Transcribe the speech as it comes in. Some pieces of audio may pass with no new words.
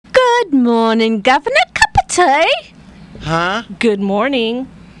morning, Governor. Cup of tea? Huh? Good morning.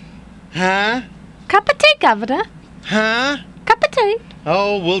 Huh? Cup of tea, Governor. Huh? Cup of tea.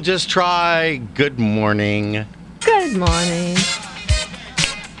 Oh, we'll just try good morning. Good morning.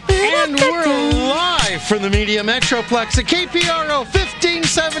 And we're live from the Media Metroplex at KPRO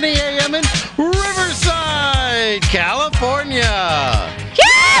 1570 AM in Riverside, California.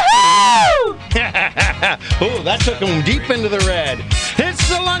 Yahoo! Oh, that took them deep into the red. It's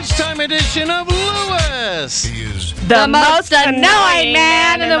the lunchtime edition of Lewis. The most annoying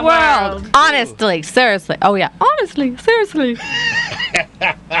man in the world. Honestly, seriously. Oh, yeah. Honestly, seriously.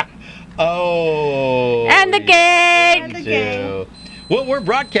 Oh. And the gang. Too. Well, we're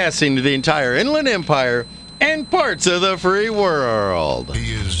broadcasting to the entire Inland Empire and parts of the free world.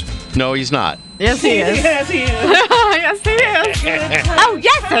 He is. No, he's not. Yes, he is. Yes, he is. Yes, he is. Oh,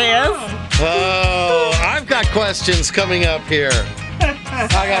 yes, he is. Oh, I've got questions coming up here. I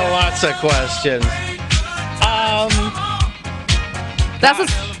got lots of questions.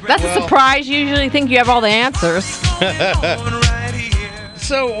 That's a surprise. You usually think you have all the answers.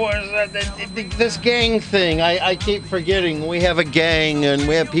 So, this gang thing, I keep forgetting. We have a gang, and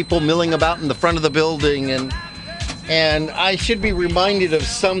we have people milling about in the front of the building, and I should be reminded of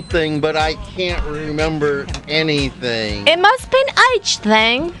something, but I can't remember anything. It must be an age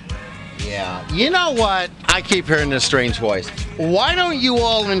thing. Yeah. You know what? I keep hearing this strange voice. Why don't you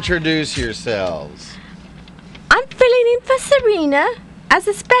all introduce yourselves? I'm filling in for Serena as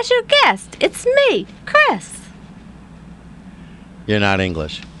a special guest. It's me, Chris. You're not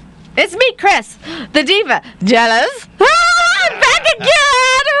English. It's me, Chris, the diva. Jealous? Ah, I'm back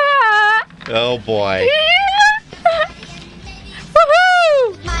again! Oh, boy.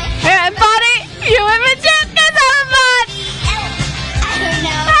 Woohoo! And buddy, you and me too, 'cause I'm fun!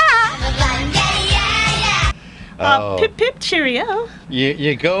 Oh. Pip, pip, cheerio.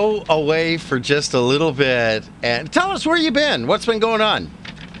 You go away for just a little bit, and tell us where you've been. What's been going on?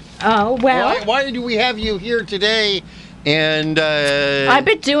 Oh, well. Why do we have you here today? And I've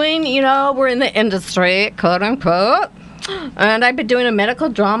been doing, we're in the industry, quote unquote, and I've been doing a medical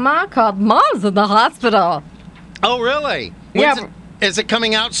drama called Moms in the Hospital. oh, really? Yeah. Is it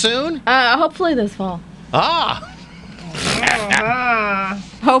coming out soon? Hopefully this fall. Ah,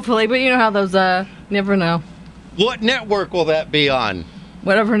 Hopefully, but you know how those, never know. what network will that be on?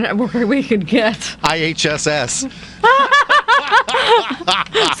 Whatever network we could get. IHSS.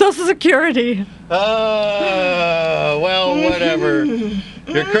 Social Security. Well, whatever.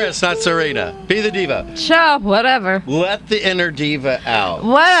 You're Chris, not Serena. Be the diva. Sure, whatever. Let the inner diva out.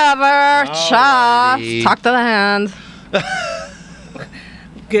 Whatever. Alrighty. Sure. Talk to the hand.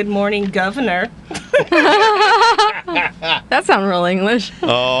 Good morning, Governor. That sounds real English.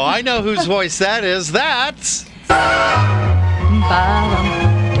 Oh, I know whose voice that is. That's...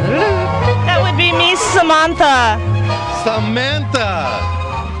 That would be me, Samantha. Samantha.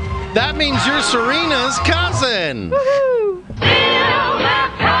 That means you're Serena's cousin.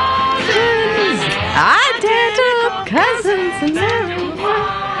 Identical cousins and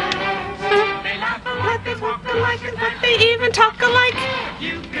They even talk alike.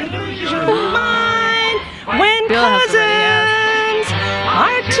 You can lose your mind when Bill has cousins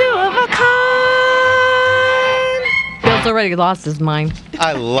are two of a kind. Bill's already lost his mind.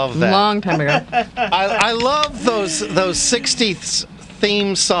 I love that. Long time ago. I love those 60s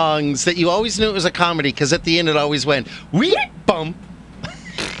theme songs that you always knew it was a comedy because at the end it always went weep bump.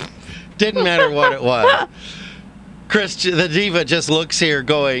 Didn't matter what it was. Chris, the diva, just looks here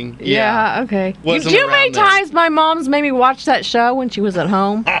going, Yeah, okay. Wasn't Do you know how many around then. times my mom's made me watch that show when she was at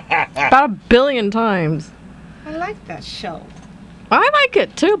home? About 1 billion times. I like that show. I like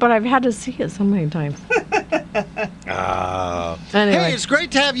it too, but I've had to see it so many times. Anyway. Hey, it's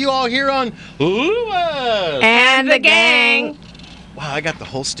great to have you all here on Lewis. And the gang. Wow, I got the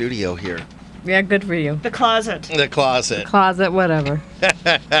whole studio here. Yeah, good for you. The closet. The closet. Closet, whatever.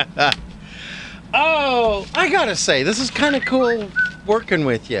 Oh, I gotta say, this is kind of cool working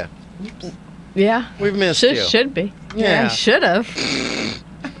with you. Yeah. We've missed Should, you. should be. Yeah. Should have.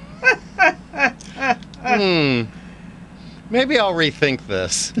 Maybe I'll rethink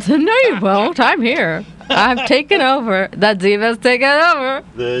this. No, you won't. I'm here. I've taken over. The diva's taken over.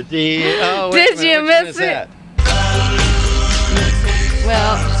 The D. Oh, wait Did a minute, you which miss one is it? that?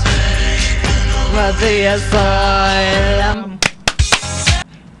 Well, the asylum.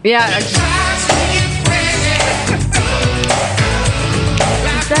 Yeah.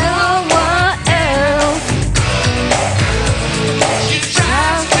 Someone else.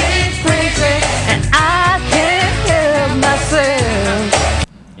 And I can't help myself.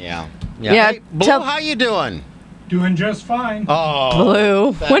 Yeah. Yeah, Hey, Blue, tell- how you doing? Doing just fine. Oh,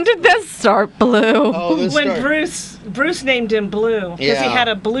 Blue. When did this start, Blue? Oh, this When start- Bruce named him Blue because Yeah. he had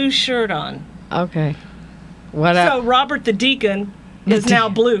a blue shirt on. Okay. What up? So Robert the Deacon is now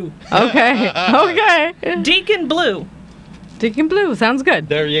Blue. Okay. Okay. Deacon Blue. Deacon Blue. Sounds good.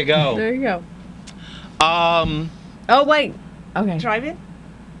 There you go. There you go. Um, Oh, wait. Okay. Drive it.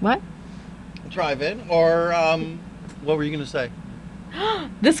 What? drive-in or what were you gonna say?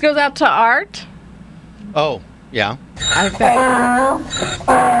 This goes out to Art. Oh, yeah. I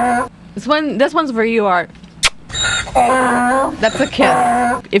bet. This one's for you, Art. That's a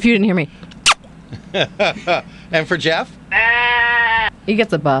kiss. If you didn't hear me. And for Jeff? He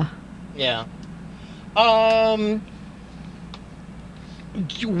gets a buh. Yeah.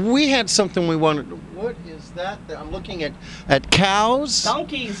 We had something we wanted. What is that? I'm looking at cows.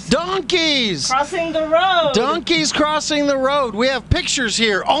 Donkeys. Donkeys. Crossing the road. Donkeys crossing the road. We have pictures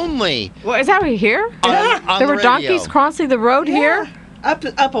here only. What, is that here? On There the were donkeys radio. crossing the road here,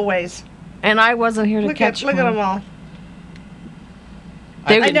 Up a ways. and I wasn't here to Look catch at one. them all.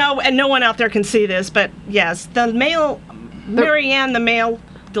 They- I know, and no one out there can see this, but yes, Marianne, the mail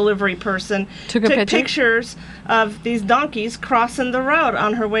delivery person, Took a picture? pictures of these donkeys crossing the road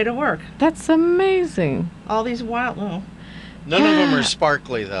on her way to work. That's amazing. All these wild. Oh, None of them are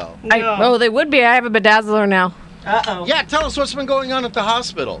sparkly though. no. They would be. I have a bedazzler now. Uh-oh. Yeah, tell us what's been going on at the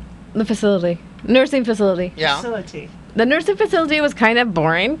hospital. The facility. Nursing facility. Yeah. Facility. The nursing facility was kind of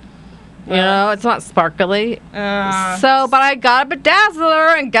boring. You know, it's not sparkly. Uh, But I got a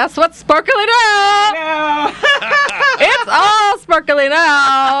bedazzler, and guess what's sparkly now? no. It's all sparkly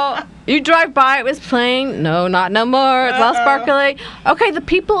now. You drive by, it was plain. No, not no more. It's all sparkly. Okay, the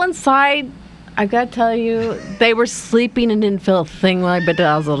people inside, I gotta tell you, they were sleeping and didn't feel a thing when I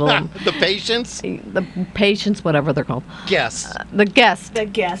bedazzled them. The patients? The patients, whatever they're called. Yes. The guests. The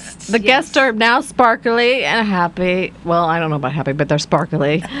guests. The guests are now sparkly and happy. Well, I don't know about happy, but they're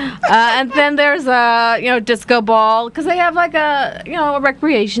sparkly. And then there's a disco ball because they have like a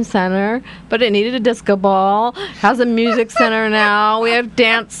recreation center, but it needed a disco ball. Has a music center now. We have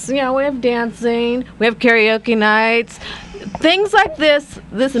dance. We have dancing. We have karaoke nights. Things like this.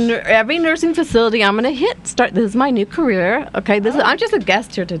 Every nursing facility I'm gonna start. This is my new career. Okay, I'm just a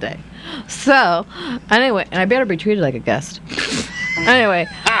guest here today. So anyway, and I better be treated like a guest. Anyway,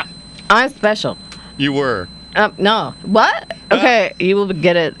 I'm special. You were. No. What? Okay, you will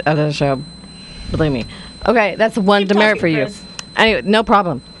get it at the show. Believe me. Okay, that's one Keep demerit talking, for you. Chris. Anyway, no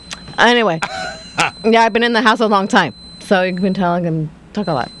problem. Anyway, yeah, I've been in the house a long time, so you can tell I can talk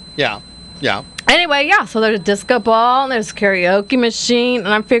a lot. Yeah. Yeah. Anyway, yeah, so there's a disco ball and there's a karaoke machine, and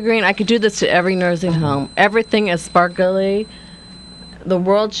I'm figuring I could do this to every nursing home. Everything is sparkly. The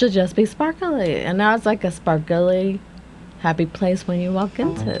world should just be sparkly, and now it's like a sparkly, happy place when you walk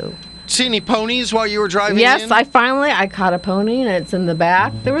into. See any ponies while you were driving Yes, in? I caught a pony, and it's in the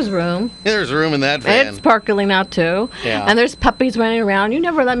back. There was room. There's room in that And van. it's sparkly now, too. Yeah. And there's puppies running around. You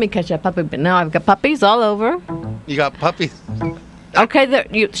never let me catch a puppy, but now I've got puppies all over. You got puppies. Okay,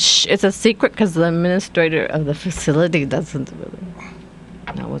 it's a secret because the administrator of the facility doesn't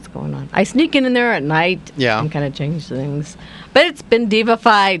really know what's going on. I sneak in there at night and kind of change things. But it's been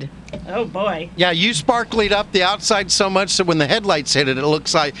divified. Oh boy. Yeah, you sparkled up the outside so much that when the headlights hit it, it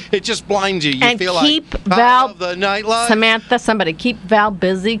looks like it just blinds you. You And feel keep like Val, I love the nightlife. Samantha, somebody keep Val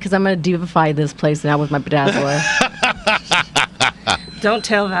busy because I'm going to divify this place now with my bedazzler. Don't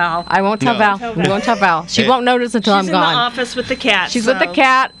tell Val. I won't tell No. Val. Tell We Val. won't tell Val. She won't notice until She's I'm in gone. the office with the cat. She's with the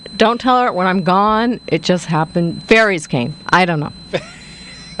cat. Don't tell her when I'm gone. It just happened. Fairies came. I don't know.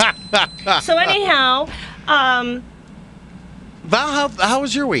 So anyhow, Val, how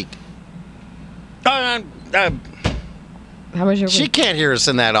was your week? How was your She week? can't hear us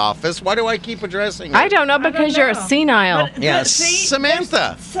in that office. Why do I keep addressing her? I don't know because you're a know. senile. But- Yes, see,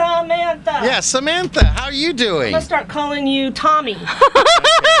 Samantha. Samantha. Yeah, Samantha, how are you doing? I'm gonna start calling you Tommy.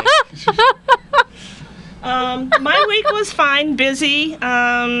 My week was fine, busy,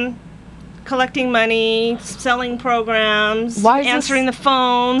 collecting money, selling programs, Why is answering the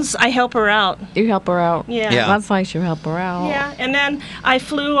phones. I help her out. You help her out. Yeah. Yeah. That's nice. You help her out. Yeah, and then I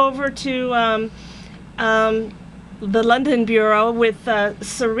flew over to the London Bureau with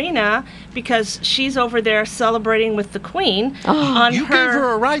Serena because she's over there celebrating with the Queen on You gave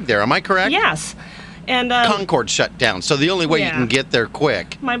her a ride there, am I correct? Yes, and Concord shut down, so the only way you Yeah. can get there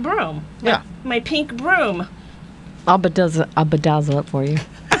quick. my broom. Yeah. My pink broom. I'll bedazzle it for you.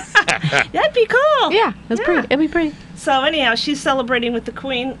 That'd be cool. Yeah, it's Yeah. pretty. It'll be pretty. So anyhow, she's celebrating with the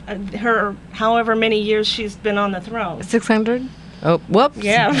Queen. Her however many years she's been on the throne. 600. Oh, whoops.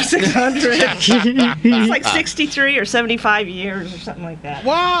 Yeah, 600. It's like 63 or 75 years or something like that.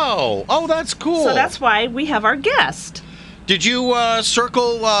 Wow. Oh, that's cool. So that's why we have our guest. Did you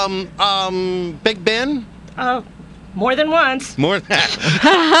circle Big Ben? More than once. More than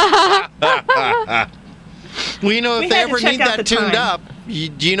that. Well, you know, if We they had to ever check need out that the tuned time. up,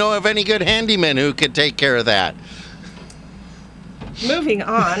 do you know of any good handyman who could take care of that? Moving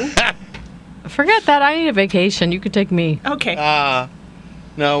on. Forget that. I need a vacation. You could take me. Okay.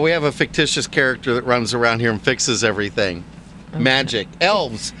 No, we have a fictitious character that runs around here and fixes everything. Magic.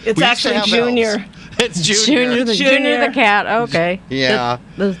 Elves. It's We used to actually have Junior. elves. It's Junior. Junior the cat. Okay. Yeah.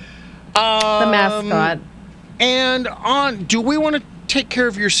 The mascot. And do we want to take care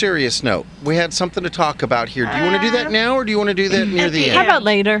of your serious note? We had something to talk about here. Do you want to do that now, or do you want to do that near At the the end? How about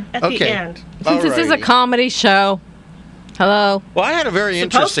later? At Okay. the end. Since this is a Alrighty. comedy show. Hello. Well, I had a very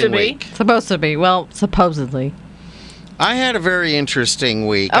Supposed to interesting be. week. Supposed to be. Well, supposedly. I had a very interesting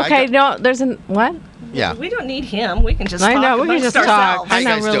week. Okay, no, there's an what? Yeah. We don't need him. We can just I talk know, we can amongst just talk. ourselves. I you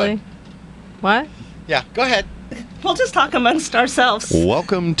know, guys really. doing? What? Yeah, go ahead. We'll just talk amongst ourselves.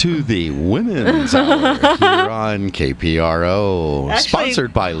 Welcome to the Women's Hour here on KPRO, Actually-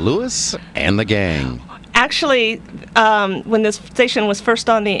 sponsored by Lewis and the Gang. Actually, when this station was first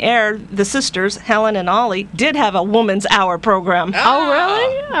on the air, the sisters, Helen and Ollie, did have a woman's hour program. Oh,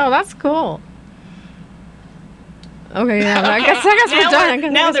 really? Oh, that's cool. Okay, yeah. I guess we're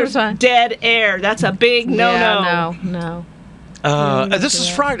done. Now there's dead air. That's a big no-no. Yeah, no. This is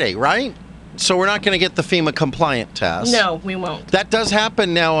Friday, right? So we're not going to get the FEMA compliant test. No, we won't. That does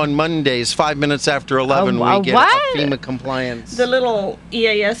happen now on Mondays, 5 minutes after 11. Oh, we get what? a FEMA compliance. The little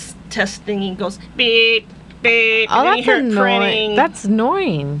EAS test thingy goes beep, beep, Oh, and then you that's hear it annoying. printing. That's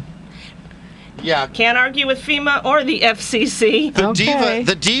annoying. Yeah. Can't argue with FEMA or the FCC. Okay.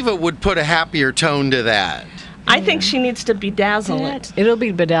 The diva would put a happier tone to that. I think she needs to bedazzle it. It'll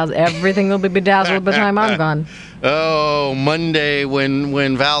be bedazzled. Everything will be bedazzled by the time I'm gone. Oh, Monday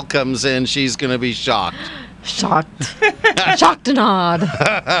when Val comes in, she's going to be shocked. Shocked. Shocked and awed.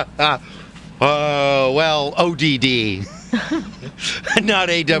 Oh, well, ODD. Not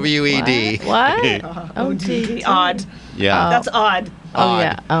AWED. What? Oh, D. Odd. Yeah. That's odd. Oh, Odd.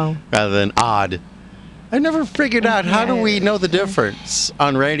 yeah. Oh. Rather than odd. I never figured out how do we know the difference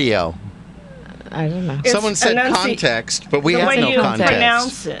on radio? I don't know. It's Someone said context, but we the have way no you context.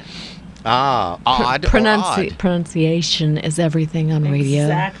 pronounce it. Ah, odd or odd? Pronunciation is everything on radio.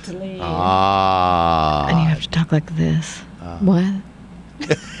 Exactly. Ah. And you have to talk like this. What?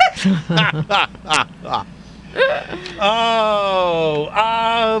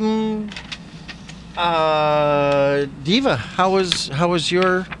 Diva, how was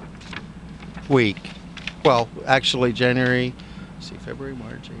your week? Well, actually, January, let's see, February,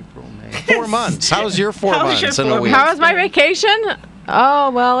 March, April, May. 4 months. How was your 4 How was months your in a 4 week? months? How was my vacation? Oh,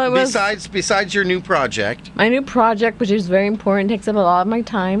 well, it was Besides your new project. my new project, which is very important, takes up a lot of my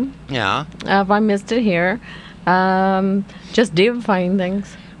time. Yeah. If I missed it here, just divifying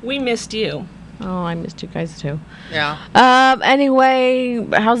things. We missed you. Oh, I missed you guys too. Yeah. Anyway,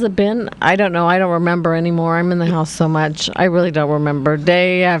 how's it been? I don't know. I don't remember anymore. I'm in the house so much. I really don't remember.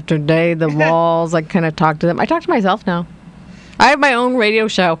 Day after day, the walls, I kind of talk to them. I talk to myself now. I have my own radio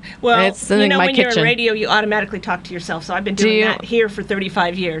show. Well, it's in my when kitchen. you're in radio, you automatically talk to yourself. So I've been doing you? that here for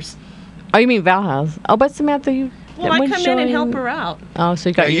 35 years. Oh, you mean Val has? Oh, but Samantha, you. Well, I when come in and showing- help her out. Oh, so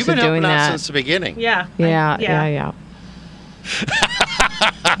you got Yeah, used you've to been doing helping out that. since the beginning. Yeah. Yeah.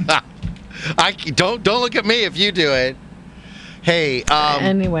 Don't look at me if you do it. Hey,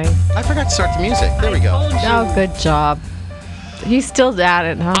 Anyway. I forgot to start the music. There we go. Told you. Oh, good job. He's still at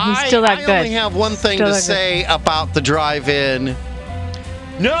it, huh? He's still that I good. only have one thing Still to that good. say about the drive-in.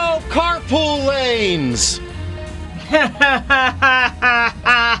 No carpool lanes.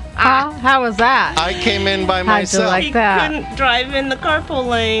 How was that? I came in by How'd you myself. like He that? couldn't drive in the carpool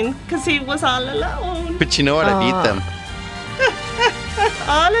lane because he was all alone. But you know what? I beat Oh. them.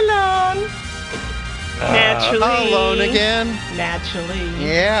 All alone. Naturally. Alone again? Naturally.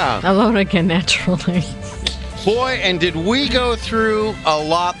 Yeah. Alone again, naturally. Boy, and did we go through a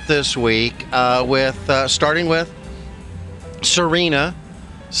lot this week starting with Serena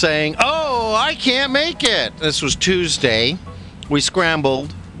saying, "Oh, I can't make it." This was Tuesday. We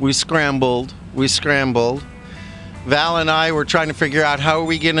scrambled. Val and I were trying to figure out how are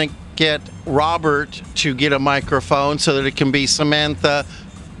we going to get Robert to get a microphone so that it can be Samantha,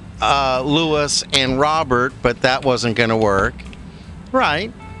 Lewis, and Robert, but that wasn't going to work.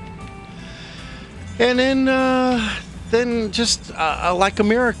 Right. And then just like a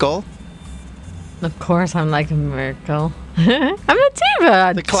miracle, Of course, I'm like a miracle. I'm a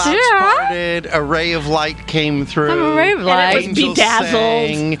diva. The clouds parted, a ray of light came through. I'm a ray of And light. it was Angels bedazzled.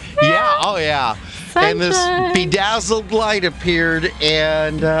 sang. Yeah, oh yeah. And this Sunshine. bedazzled light appeared,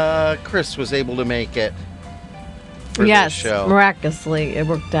 and Chris was able to make it for Yes, this show. miraculously, it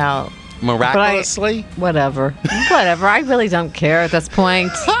worked out. Miraculously? Whatever. Whatever. I really don't care at this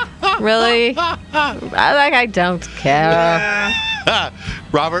point. Really? I don't care.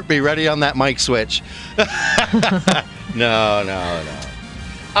 Robert, be ready on that mic switch. No.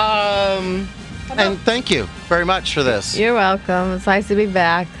 And thank you very much for this. You're welcome. It's nice to be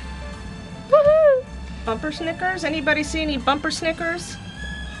back. Woohoo! Bumper Snickers? Anybody see any bumper Snickers?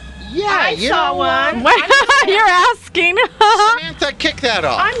 Yeah, I you saw know what? one. You're asking. Samantha, kick that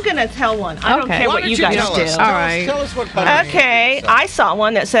off. I'm going to tell one. I don't Okay. care Why what don't you guys tell do. us? All Tell right. Tell us what bumper Okay, Snickers I saw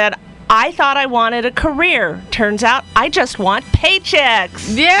one that said, I thought I wanted a career. Turns out I just want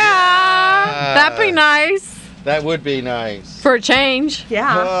paychecks. Yeah. That'd be nice. That would be nice. For a change.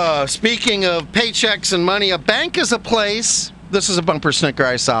 Yeah. Speaking of paychecks and money, a bank is a place. This is a bumper snicker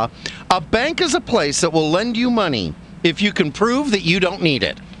I saw. A bank is a place that will lend you money if you can prove that you don't need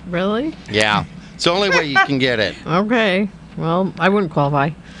it. Really? Yeah. It's the only way you can get it. Okay. Well, I wouldn't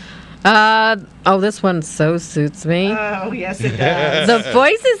qualify. This one so suits me. Oh, yes, it does. The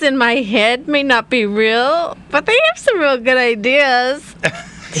voices in my head may not be real, but they have some real good ideas.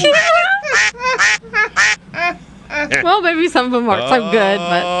 Well, maybe some of them aren't so good,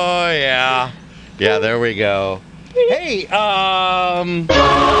 but Oh, yeah. Yeah, there we go. Hey,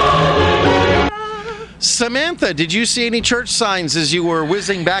 Samantha, did you see any church signs as you were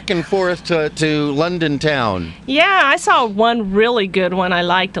whizzing back and forth to London town? Yeah, I saw one really good one I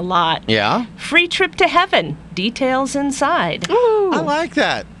liked a lot. Yeah? Free trip to heaven. Details inside. Ooh, I like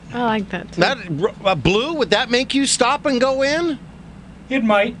that. I like that too. That blue, would that make you stop and go in? It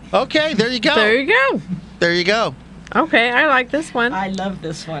might. Okay, there you go. There you go. There you go. Okay, I like this one. I love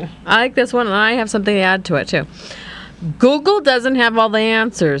this one. I like this one, and I have something to add to it too. Google doesn't have all the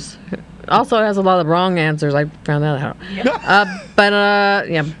answers. Also, it has a lot of wrong answers. I found that out.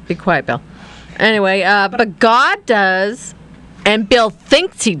 Yeah, be quiet, Bill. Anyway, but God does, and Bill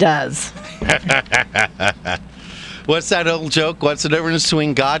thinks he does. What's that old joke? What's the difference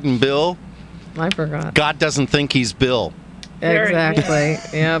between God and Bill? I forgot. God doesn't think he's Bill. Very Exactly.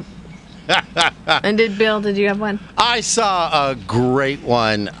 Yep. And did you have one? I saw a great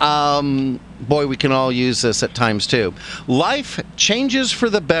one. Boy, we can all use this at times too. Life changes for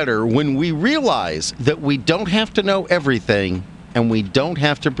the better when we realize that we don't have to know everything and we don't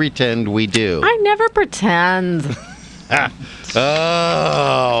have to pretend we do. I never pretend.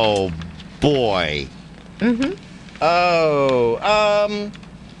 Oh, boy. Mm-hmm. Oh,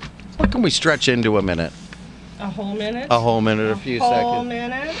 what can we stretch into a minute? A whole minute? A whole minute, a few whole seconds.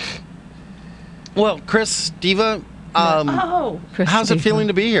 minute? Well, Chris, Diva, Oh. how's it feeling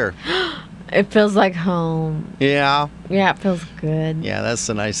to be here? It feels like home. Yeah. Yeah, it feels good. Yeah, that's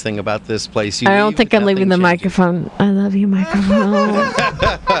the nice thing about this place. You I don't leave, think I'm leaving the nothing changes. microphone. I love you,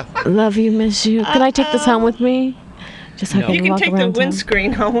 microphone. Love you, miss you. Can I take this home with me? Just so I No. can You can walk take the around town.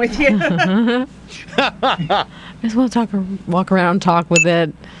 windscreen home with you. I just want to walk around and talk with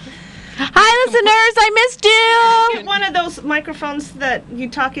it. Hi, listeners. I missed you. Get one of those microphones that you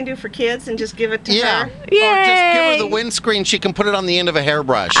talk into for kids and just give it to Yeah. her. Or just give her the Yay. windscreen. She can put it on the end of a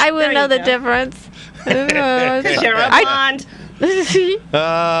hairbrush. I wouldn't There know you the go. difference. You're a blonde.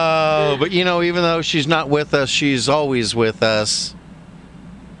 Oh, but you know, even though she's not with us, she's always with us.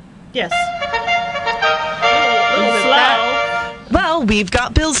 Yes. A little slow. Well, we've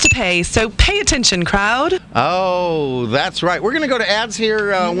got bills to pay, so pay attention, crowd. Oh, that's right. We're going to go to ads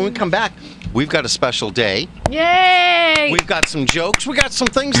here when we come back. We've got a special day. Yay! We've got some jokes. We got some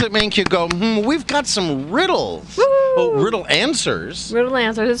things that make you go, We've got some riddles. Woo! Oh, riddle answers. Riddle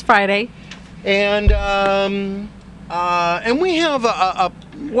answers. It's Friday. And we have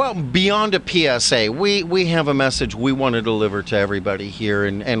well, beyond a PSA, we have a message we want to deliver to everybody here,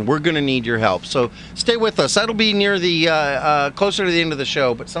 and we're going to need your help. So stay with us. That'll be near the closer to the end of the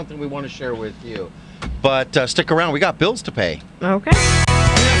show, but something we want to share with you. But stick around. We got bills to pay. Okay.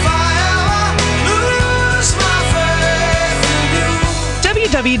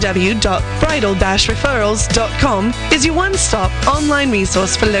 www.bridal-referrals.com is your one-stop online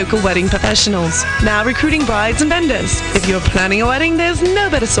resource for local wedding professionals. Now recruiting brides and vendors. If you're planning a wedding, there's no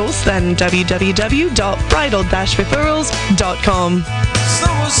better source than www.bridal-referrals.com.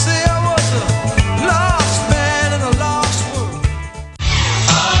 Someone say I was a lost man in a lost world.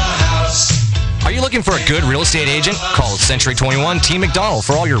 Are you you looking for a good real estate agent? Call Century 21 T. McDonald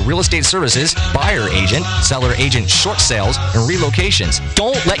for all your real estate services, buyer agent, seller agent short sales, and relocations.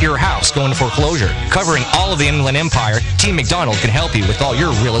 Don't let your house go into foreclosure. Covering all of the Inland Empire, T. McDonald can help you with all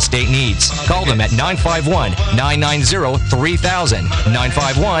your real estate needs. Call them at 951-990-3000,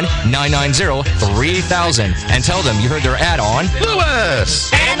 951-990-3000, and tell them you heard their ad on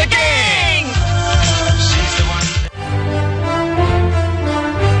Lewis! And the Gang!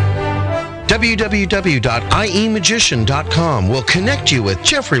 www.iemagician.com will connect you with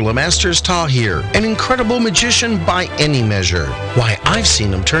Jeffrey Lemasters Tahir, an incredible magician by any measure. Why, I've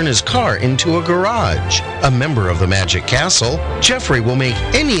seen him turn his car into a garage. A member of the Magic Castle, Jeffrey will make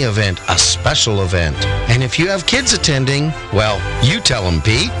any event a special event. And if you have kids attending, well, you tell them,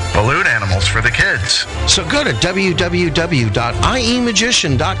 Pete. Balloon animals for the kids. So go to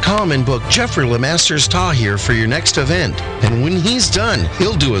www.iemagician.com and book Jeffrey Lemasters Tahir for your next event. And when he's done,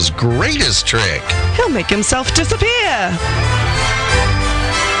 he'll do his greatest trick. He'll make himself disappear.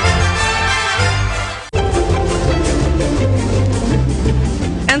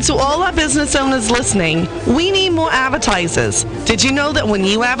 And to all our business owners listening, we need more advertisers. Did you know that when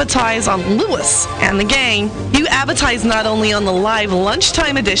you advertise on Lewis and the Gang, you advertise not only on the live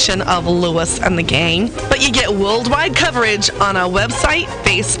lunchtime edition of Lewis and the Gang, but you get worldwide coverage on our website,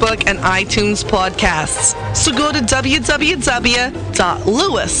 Facebook, and iTunes podcasts. So go to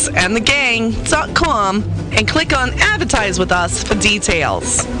www.lewisandthegang.com and click on Advertise with Us for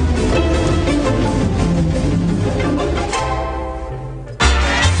details.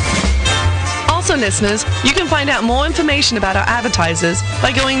 Also, listeners, you can find out more information about our advertisers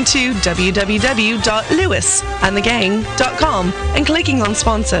by going to www.lewisandthegang.com and clicking on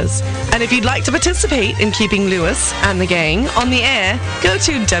sponsors. And if you'd like to participate in keeping Lewis and the Gang on the air, go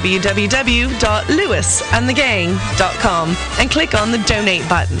to www.lewisandthegang.com and click on the donate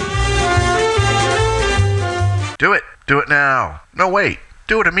button. Do it. Do it now. No, wait.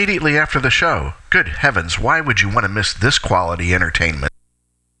 Do it immediately after the show. Good heavens, why would you want to miss this quality entertainment?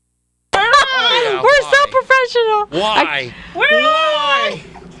 We're so professional. Why? Why?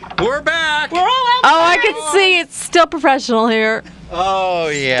 We're back. We're all out. Oh, I can see it's still professional here. Oh,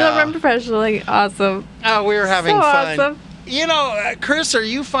 Still yeah. run professionally. Awesome. Oh, we're having So fun. awesome. You know, Chris, are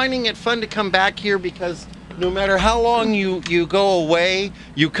you finding it fun to come back here? Because no matter how long you go away,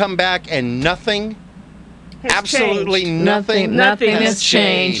 you come back and nothing, Has absolutely changed. nothing, Nothing has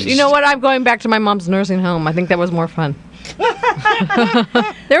changed. You know what? I'm going back to my mom's nursing home. I think that was more fun.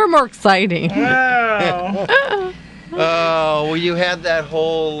 They were more exciting. Oh. Oh, well, you had that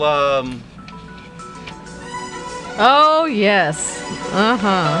whole, Oh, yes.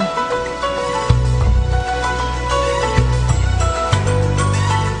 Uh-huh.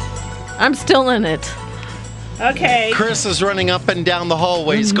 I'm still in it. Okay. Chris is running up and down the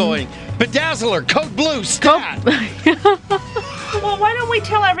hallways going, Bedazzler, Code Blue, stat. Well, why don't we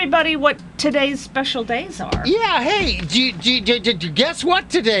tell everybody what today's special days are? Yeah, hey, do you guess what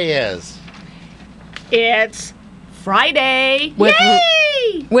today is? It's Friday. With-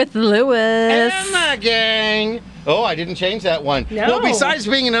 Yay! With Lewis. And the Gang. Oh, I didn't change that one. No. Well, besides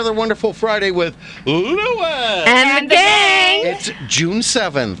being another wonderful Friday with Lewis, And the Gang. it's June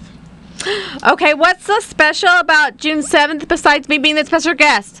 7th. Okay, what's so special about June 7th besides me being the special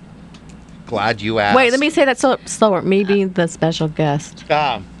guest? Glad you asked. Wait, let me say that slower. Me being the special guest.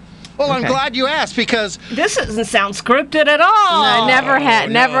 Well, I'm Okay. glad you asked because This doesn't sound scripted at all. No, never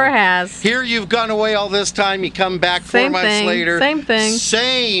never has. here you've gone away all this time. You come back 4 Same months thing, later. same thing.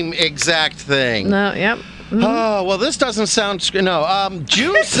 Same exact thing. No, yep. Oh, well, this doesn't sound... No,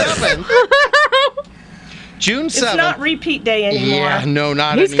 June 7th. June 7th. It's not repeat day anymore. Yeah, no,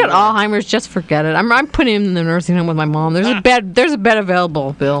 not He's anymore. got Alzheimer's. Just forget it. I'm putting him in the nursing home with my mom. There's a bed. There's a bed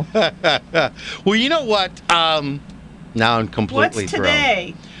available, Bill. Well, you know what? Now I'm completely What's thrown.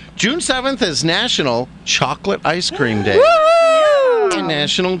 today? June 7th is National Chocolate Ice Cream Day Woo! and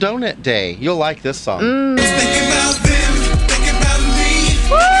National Donut Day. You'll like this song. Thinking about them, thinking about me.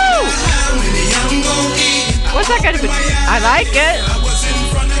 Woo! How many I'm gonna eat. What's that gonna be? I like it. I was in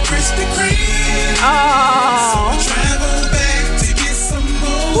front of Krispy Kreme. Oh. Travel back to get some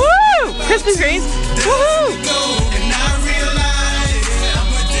more. Woo! Krispy Kreme. Woo! Go, and I realize I'm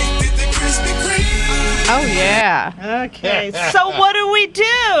addicted to Krispy Kreme. Oh yeah. Okay, so what do we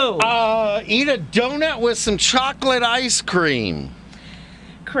do? Eat a donut with some chocolate ice cream.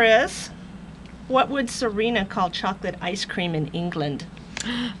 Chris, what would Serena call chocolate ice cream in England?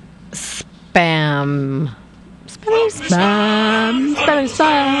 Spam. Spam. Spam. Spam. Spam.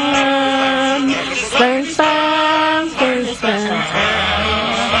 Spam. Spam. Spam. Spam.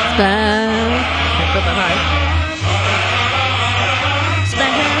 Spam. Can't put that high.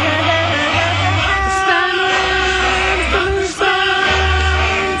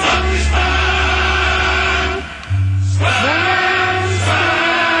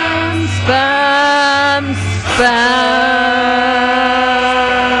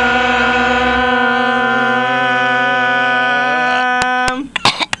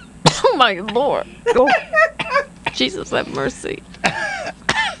 Oh my Lord. Oh. Jesus have mercy. You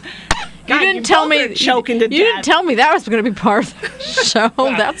God, didn't tell me choking to You didn't death. tell me that was going to be part of the show.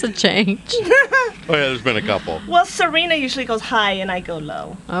 That's a change. Oh yeah, there's been a couple. Well, Serena usually goes high and I go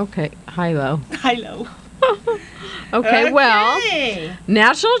low. Okay, high low. High low. Okay, well, Okay.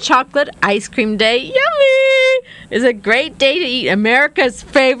 National Chocolate Ice Cream Day, yummy, is a great day to eat America's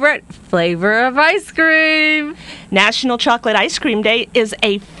favorite flavor of ice cream. National Chocolate Ice Cream Day is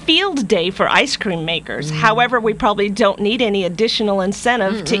a field day for ice cream makers. However, we probably don't need any additional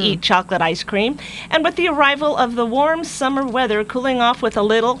incentive to eat chocolate ice cream. And with the arrival of the warm summer weather, cooling off with a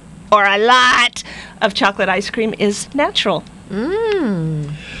little or a lot of chocolate ice cream is natural.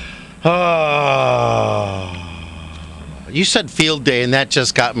 You said field day, and that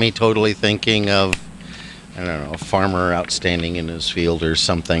just got me totally thinking of, I don't know, a farmer out standing in his field or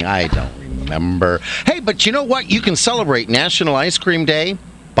something. I don't remember. Hey, but you know what? You can celebrate National Ice Cream Day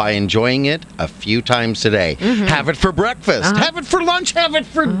by enjoying it a few times a day. Have it for breakfast. Have it for lunch. Have it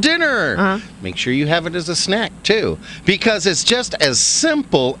for dinner. Make sure you have it as a snack, too, because it's just as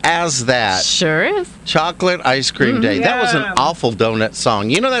simple as that. Sure is. Chocolate Ice Cream Day. That was an Yeah. awful donut song.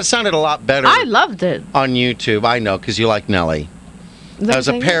 You know, that sounded a lot better I loved it. on YouTube. I know, because you like Nelly. That was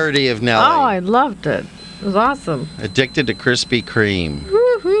a parody of Nelly. Oh, I loved it. It was awesome. Addicted to Krispy Kreme.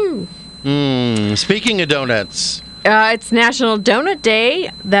 Woohoo. Speaking of donuts, It's National Donut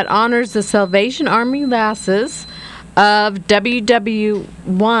Day that honors the Salvation Army lasses of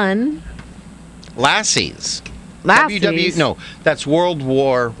WW1. Lassies. Lassies. No, that's World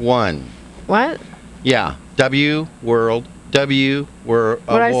War One. What? Yeah, W World What'd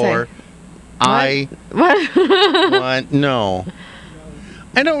I say? War. I What? want no.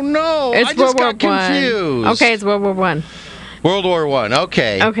 I don't know. It's I just World got War confused. One. Okay, it's World War One. World War One.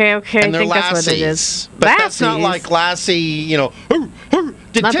 Okay. Okay. And I they're think that's what it lassies. is. But that's not Lassies. like Lassie, you know.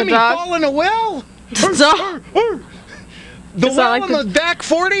 Did Not the Timmy dog? fall in a well? So- The It's not well like on the back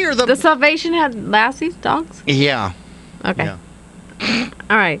 40 or the... The Salvation had lassies, dogs? Yeah. Okay. Yeah.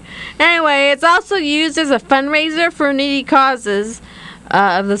 All right. Anyway, it's also used as a fundraiser for needy causes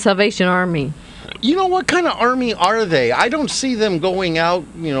of the Salvation Army. You know, what kind of army are they? I don't see them going out,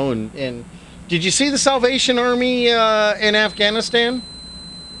 you know, and did you see the Salvation Army in Afghanistan?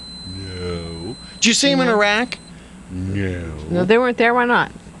 No. Did you see them in Iraq? No. No, they weren't there. Why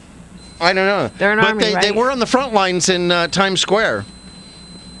not? I don't know. They're an but army, they right? were on the front lines in Times Square.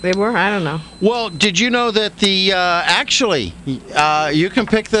 They were? I don't know. Well, did you know that the actually you can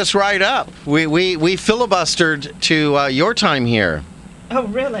pick this right up. We filibustered to your time here. Oh,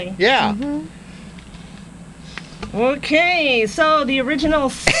 really? Yeah. Okay, so the original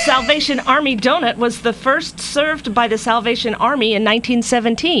Salvation Army donut was the first served by the Salvation Army in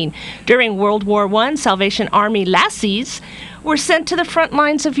 1917. During World War I, Salvation Army lassies were sent to the front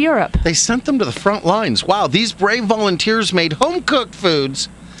lines of Europe. They sent them to the front lines. Wow, these brave volunteers made home-cooked foods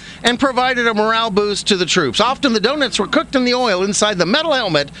and provided a morale boost to the troops. Often the donuts were cooked in the oil inside the metal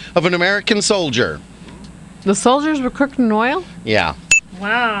helmet of an American soldier. The soldiers were cooked in oil? Yeah.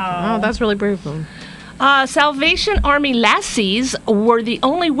 Wow. Oh, that's really brave of them. Salvation Army lassies were the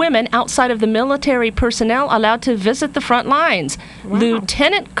only women outside of the military personnel allowed to visit the front lines.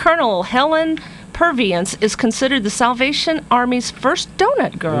 Lieutenant Colonel Helen Purviance is considered the Salvation Army's first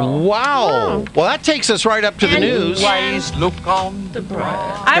donut girl. Wow. Well, that takes us right up to the news. Look on the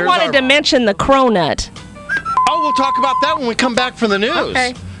bright. I There's wanted our- to mention the cronut. Oh, we'll talk about that when we come back from the news.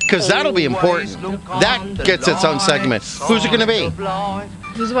 Okay. Because that'll be important. That gets its own segment. Who's it going to be?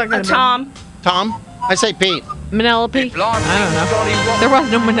 Who's what gonna be? Tom. Tom? I say Pete. Penelope? I don't know. There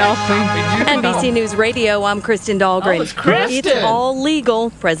was no Penelope. NBC News Radio, I'm Kristen Dahlgren. Oh, it's Kristen. It's all legal.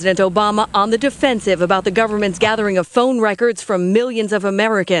 President Obama on the defensive about the government's gathering of phone records from millions of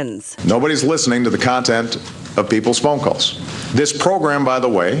Americans. Nobody's listening to the content of people's phone calls. This program, by the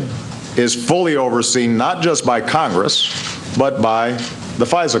way, is fully overseen not just by Congress, but by the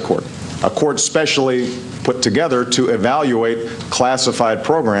FISA court, a court specially put together to evaluate classified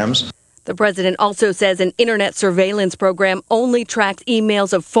programs. The president also says an internet surveillance program only tracks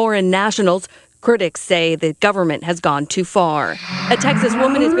emails of foreign nationals. Critics say the government has gone too far. A Texas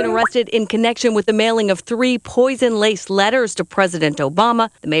woman has been arrested in connection with the mailing of 3 poison-laced letters to President Obama,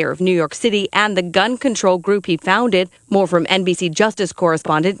 the mayor of New York City, and the gun control group he founded. More from NBC Justice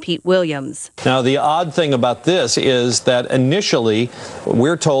correspondent Pete Williams. Now, the odd thing about this is that initially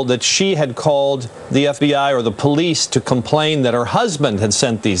we're told that she had called the FBI or the police to complain that her husband had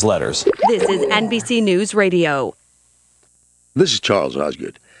sent these letters. This is NBC News Radio. This is Charles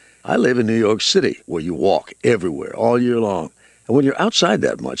Osgood. I live in New York City, where you walk everywhere all year long. And when you're outside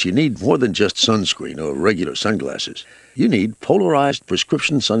that much, you need more than just sunscreen or regular sunglasses. You need polarized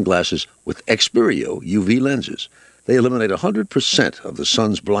prescription sunglasses with Experio UV lenses. They eliminate 100% of the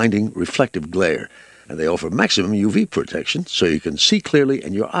sun's blinding reflective glare, and they offer maximum UV protection so you can see clearly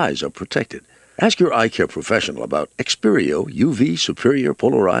and your eyes are protected. Ask your eye care professional about Experio UV Superior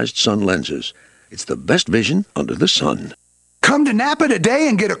Polarized Sun Lenses. It's the best vision under the sun. Come to Napa today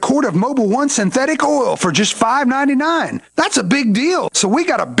and get a quart of Mobil 1 synthetic oil for just $5.99. That's a big deal, so we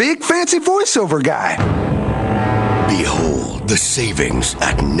got a big fancy voiceover guy. Behold the savings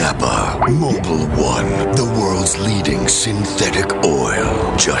at Napa. Mobil 1, the world's leading synthetic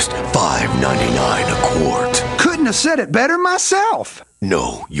oil. Just $5.99 a quart. Couldn't have said it better myself.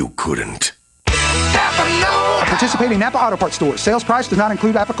 No, you couldn't. Participating Napa Auto Parts stores. Sales price does not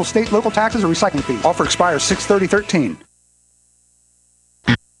include applicable state, local taxes, or recycling fees. Offer expires 6/30/13.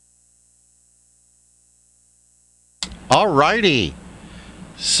 All righty.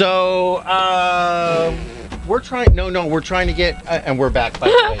 So, we're trying to get, and we're back, by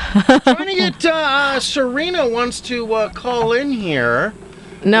the way. Trying to get, Serena wants to call in here.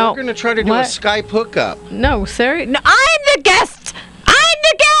 No. We're going to try to do a Skype hookup. No, Siri. No, I'm the guest. I'm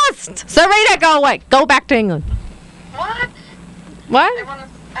the guest. Serena, go away. Go back to England. What? I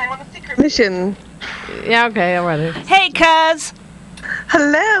want a secret mission. Yeah, okay, already. Hey, cuz.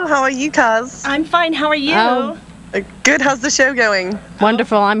 Hello, how are you, cuz? I'm fine. How are you? Oh. Good, how's the show going?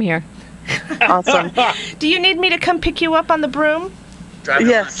 Wonderful, I'm here. Awesome. Do you need me to come pick you up on the broom?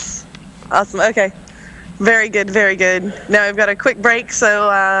 Yes. Awesome, okay. Very good, very good. Now I've got a quick break, so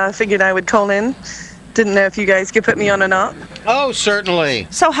I figured I would call in. Didn't know if you guys could put me on or not. Oh, certainly.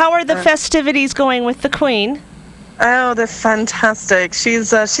 So how are the festivities going with the Queen? Oh, they're fantastic.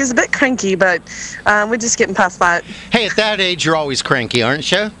 She's a bit cranky, but we're just getting past that. Hey, at that age, you're always cranky,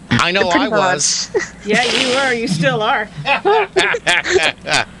 aren't you? I know I was. Yeah, you are. You still are. I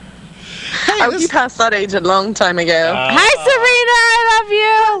was past that age a long time ago. Hi, Serena. I love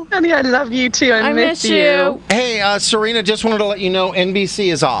you. Honey, I love you too. I miss you. Hey, Serena, just wanted to let you know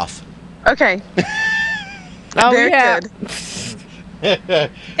NBC is off. Okay. Oh, Very yeah. good.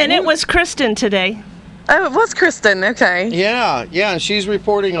 And it was Kristen today. Oh, it was Kristen. Okay. Yeah, she's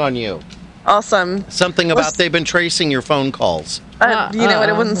reporting on you. Awesome. Something about they've been tracing your phone calls. You know what?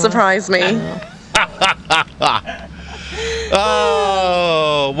 It wouldn't surprise me.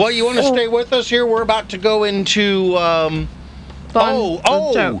 Oh, well, you want to stay with us here? We're about to go into.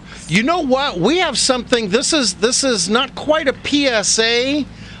 You know what? We have something. This is not quite a PSA.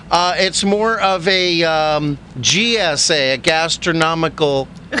 It's more of a GSA, a gastronomical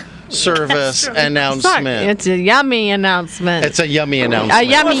service announcement. It's a yummy announcement. It's a yummy announcement. A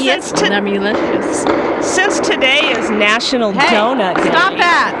yummy, Well, yummy-licious. Since today is National Donut Day. Stop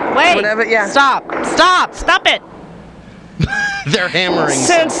that. Wait. Whatever, yeah. Stop it. They're hammering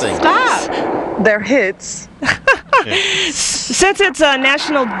something. Stop. They're hits. Since it's a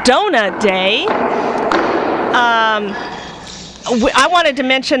National Donut Day, I wanted to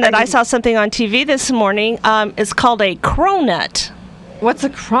mention that I saw something on TV this morning. It's called a cronut. What's a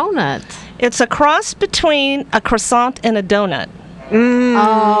cronut? It's a cross between a croissant and a donut.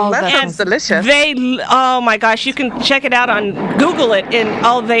 Oh, that sounds delicious. Oh my gosh, you can check it out on Google it,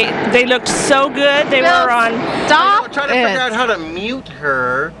 and they looked so good. They were on. Stop I'm trying to figure out how to mute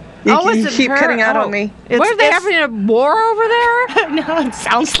her. You is it keep her? cutting out on me. Were they having a war over there? No, it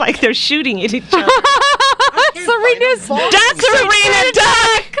sounds like they're shooting at each other. Serena's That's Serena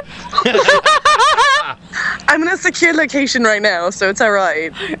Duck! I'm in a secure location right now, so it's all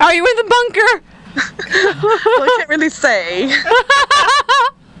right. Are you in the bunker? Well, I can't really say.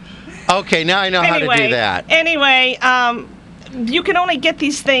 Okay, now I know how to do that. Anyway, you can only get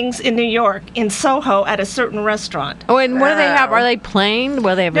these things in New York, in Soho, at a certain restaurant. Oh, and what do they have? Are they plain?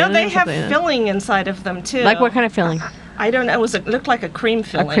 What do they have? No, in they it or have something? filling inside of them, too. Like what kind of filling? I don't know. It looked like a cream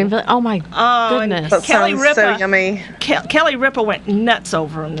filling. A cream filling? Oh, my goodness. That Kelly sounds Ripa, so yummy. Kelly Ripa went nuts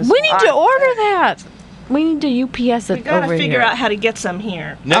over them this We need morning. to order that. We need to UPS it We gotta over figure here. out how to get some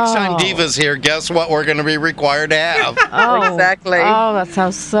here. Next time Diva's here, guess what we're going to be required to have? Oh, Exactly. Oh, that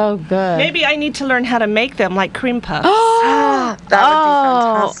sounds so good. Maybe I need to learn how to make them like cream puffs. That would be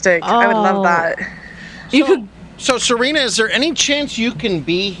fantastic. I would love that. You could. So, Serena, is there any chance you can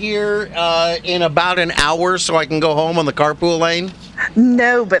be here in about an hour so I can go home on the carpool lane?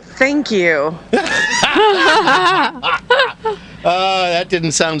 No, but thank you. That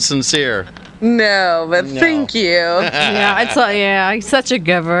didn't sound sincere. No, but thank you. Yeah, he's such a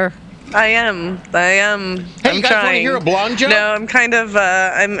giver. I am. Hey, I'm you guys want to trying. hear a blonde joke? No, I'm kind of,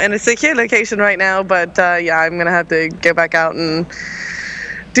 I'm in a secure location right now, but yeah, I'm going to have to go back out and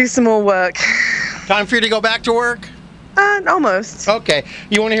do some more work. Time for you to go back to work? Almost. Okay.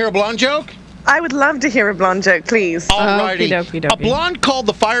 You want to hear a blonde joke? I would love to hear a blonde joke, please. Alrighty. Okie dokie. A blonde called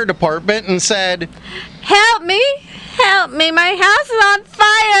the fire department and said, Help me, my house is on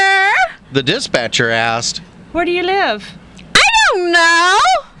fire. the dispatcher asked, Where do you live? I don't know.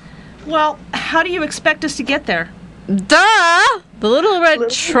 Well, how do you expect us to get there? Duh! The little red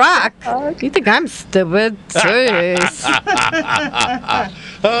truck. You think I'm stupid? Jeez.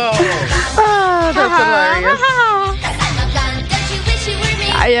 Oh, that's hilarious.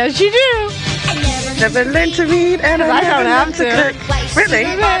 Yes, you do. Never learned to read, and I don't have to to. cook. Really?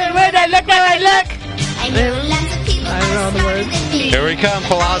 When I look, I don't know the words. Here we come,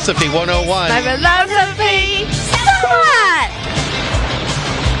 Philosophy 101. My philosophy. What?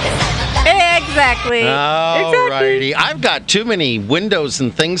 Exactly. Alrighty. I've got too many windows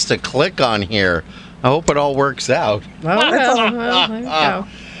and things to click on here. I hope it all works out. Well, there you go.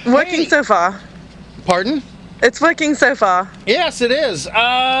 Working so far. Pardon? It's working so far. Yes, it is.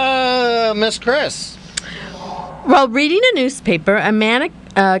 Miss Chris. While reading a newspaper, a man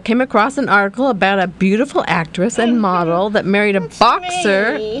came across an article about a beautiful actress and model that married a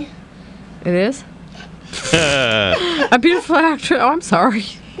boxer. Me. It is? A beautiful actress. Oh, I'm sorry.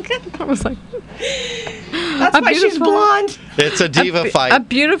 I was like... That's why she's blonde. It's a diva fight. A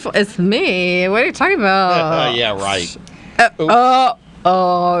beautiful... It's me. What are you talking about? Yeah, right.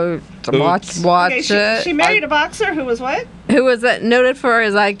 Watch Okay, it. she married a boxer who was what? Who was noted for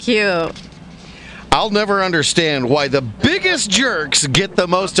his IQ. I'll never understand why the biggest jerks get the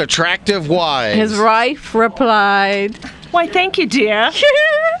most attractive wives. His wife replied, Why, thank you, dear.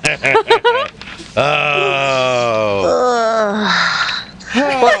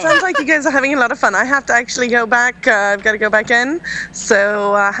 Well, it sounds like you guys are having a lot of fun. I have to actually go back. I've got to go back in.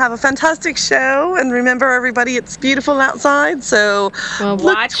 So have a fantastic show. And remember, everybody, it's beautiful outside. So look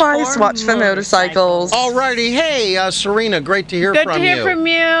watch twice, for watch for motorcycles. Alrighty. Hey, Serena, great to hear Good from to you. hear from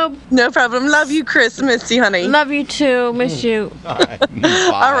you. No problem. Love you, Chris. Miss you, honey. Love you too. Miss you. All right.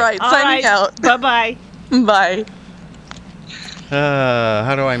 Bye. All right. Signing out. Bye-bye. Bye.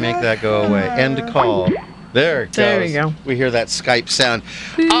 How do I make that go away? End call. There it goes. There we go. We hear that Skype sound.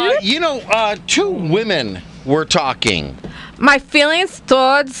 Two women were talking. My feelings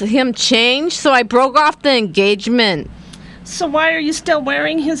towards him changed, so I broke off the engagement. So why are you still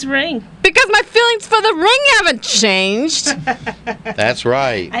wearing his ring? Because my feelings for the ring haven't changed. That's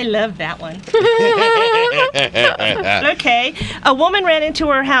right. I love that one. Okay. A woman ran into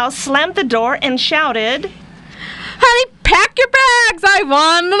her house, slammed the door, and shouted, Honey, pack your bags. I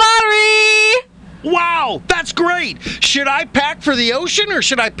won the lottery. Wow, that's great. Should I pack for the ocean or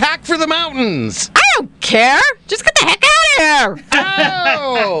should I pack for the mountains? I don't care. Just get the heck out of here.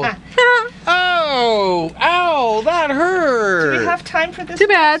 Ow! Ow, that hurt. Do we have time for this? Too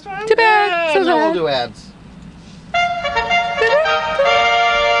bad. Too bad. So No, we'll sad. do ads.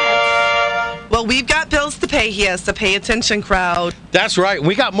 Well, we've got bills to pay here, so pay attention, crowd. That's right.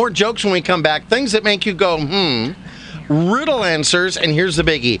 We got more jokes when we come back. Things that make you go, Riddle answers, and here's the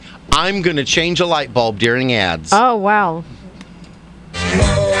biggie. I'm going to change a light bulb during ads. Oh, wow.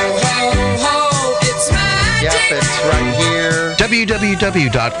 Yep, it's right here.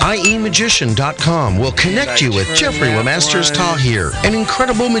 www.iemagician.com will connect you with Jeffrey Lemasters Tahir, an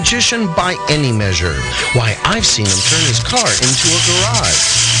incredible magician by any measure. Why, I've seen him turn his car into a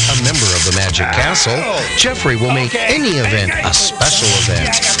garage. A member of the Magic Castle, Jeffrey will make any event a special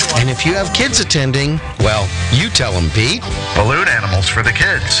event. And if you have kids attending, well, you tell them, Pete. Balloon animals for the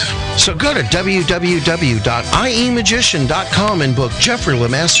kids. So go to www.iemagician.com and book Jeffrey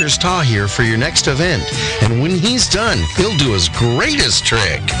Lemasters Tahir for your next event. And when he's done, he'll do his greatest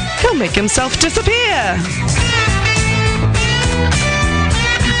trick. He'll make himself disappear.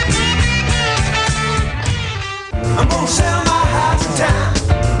 I'm gonna sell my house in town.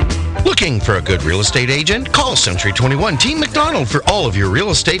 Looking for a good real estate agent? Call Century 21 Team McDonald for all of your real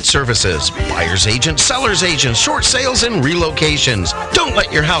estate services. Buyer's agent, seller's agent, short sales, and relocations. Don't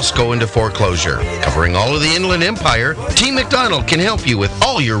let your house go into foreclosure. Covering all of the Inland Empire, Team McDonald can help you with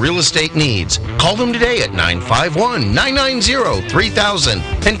all your real estate needs. Call them today at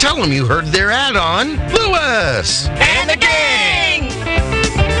 951-990-3000 and tell them you heard their ad on Lewis And the gang!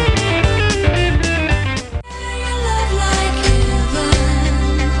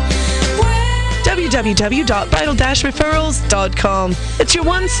 www.bridal-referrals.com. It's your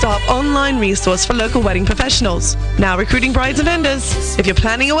one-stop online resource for local wedding professionals. Now recruiting brides and vendors. If you're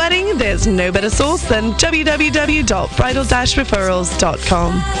planning a wedding, there's no better source than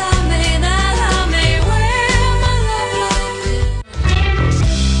www.bridal-referrals.com.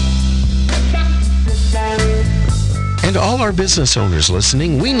 And all our business owners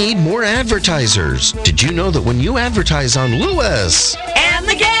listening, we need more advertisers. Did you know that when you advertise on Lewis And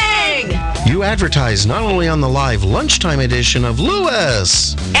the gang! you advertise not only on the live lunchtime edition of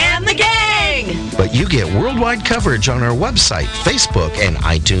Lewis And the gang! but you get worldwide coverage on our website, Facebook, and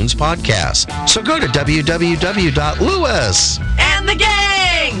iTunes podcast. So go to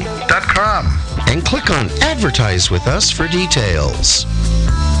www.lewisandthegang.com and click on Advertise with Us for details.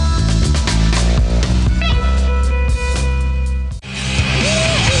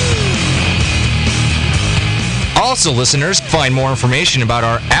 Also, listeners, find more information about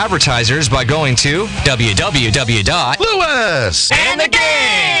our advertisers by going to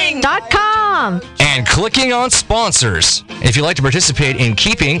www.lewisandthegang.com and clicking on sponsors. If you'd like to participate in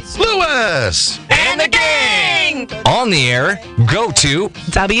keeping Lewis and the gang on the air, go to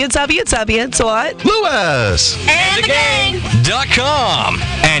www.lewisandthegang.com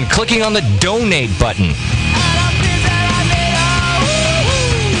and clicking on the donate button.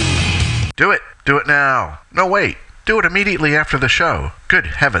 Do it. Do it now. No, wait. Do it immediately after the show. Good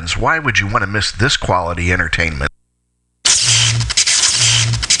heavens, why would you want to miss this quality entertainment?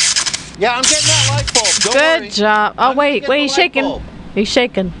 Yeah, I'm getting that light bulb. Don't Good worry. job. Oh, wait, he's shaking. bulb. He's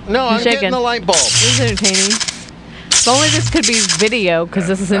shaking. No, he's I'm shaking. getting the light bulb. This is entertaining. If only this could be video, because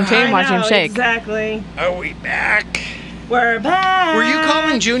this is entertaining watching him shake. Exactly. Are we back? We're back. Were you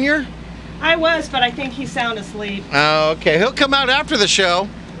calling Junior? I was, but I think he's sound asleep. Oh, okay. He'll come out after the show.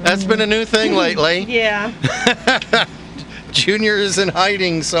 That's been a new thing lately. Yeah. Junior is in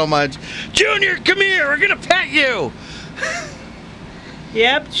hiding so much. Junior, come here. We're going to pet you.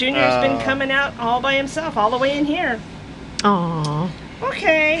 Yep, Junior's been coming out all by himself, all the way in here. Aww.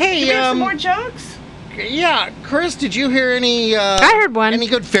 Okay. Hey, do we have some more jokes? Yeah, Chris, did you hear any... I heard one. Any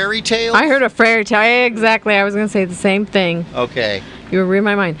good fairy tales? I heard a fairy tale. Exactly. I was going to say the same thing. Okay. You were reading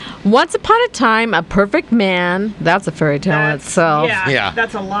my mind. Once upon a time, a perfect man, that's a fairy tale in itself. Yeah,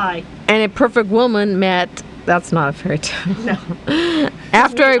 that's a lie. And a perfect woman met, that's not a fairy tale. No.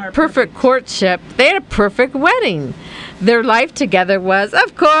 After a perfect courtship, they had a perfect wedding. Their life together was,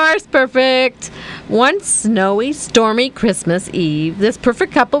 of course, perfect. One snowy, stormy Christmas Eve, this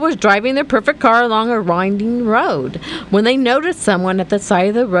perfect couple was driving their perfect car along a winding road when they noticed someone at the side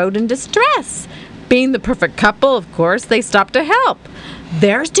of the road in distress. Being the perfect couple, of course, they stopped to help.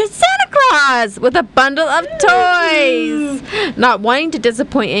 There's just Santa Claus with a bundle of toys. Not wanting to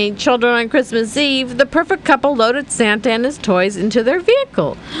disappoint any children on Christmas Eve, the perfect couple loaded Santa and his toys into their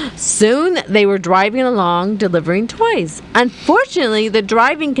vehicle. Soon they were driving along delivering toys. Unfortunately, the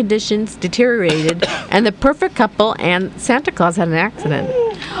driving conditions deteriorated and the perfect couple and Santa Claus had an accident.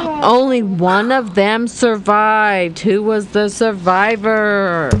 Only one of them survived. Who was the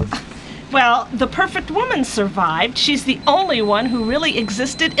survivor? Well, the perfect woman survived. She's the only one who really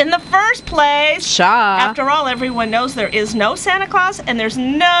existed in the first place. After all, everyone knows there is no Santa Claus and there's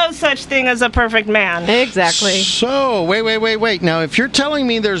no such thing as a perfect man. Exactly. So, wait. Now, if you're telling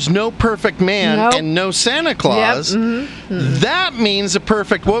me there's no perfect man and no Santa Claus, that means a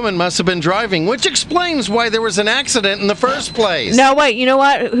perfect woman must have been driving, which explains why there was an accident in the first place. No, wait, you know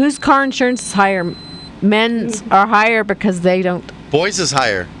what? Whose car insurance is higher? Men's are higher because they don't. Boys is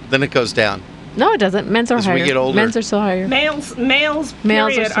higher, then it goes down. No, it doesn't. Men's are As higher. we get older. Men's are still higher. Males Males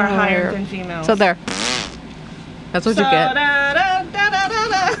period, still are higher than females. So there. That's what you get.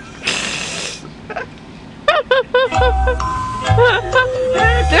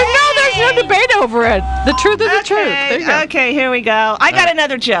 There's no debate over it. The truth is the truth. There you go. Okay, here we go. I got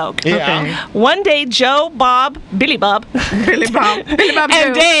another joke. Yeah. Okay. One day, Joe, Billy Bob, Billy Bob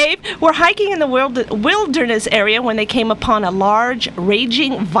and Dave were hiking in the wilderness area when they came upon a large,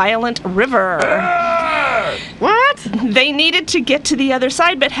 raging, violent river. What? They needed to get to the other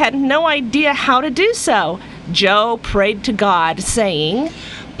side, but had no idea how to do so. Joe prayed to God, saying,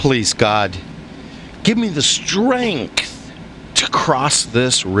 Please, God, give me the strength to cross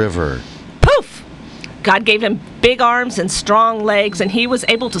this river. Poof! God gave him big arms and strong legs, and he was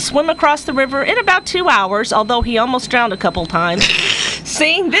able to swim across the river in about 2 hours, although he almost drowned a couple times.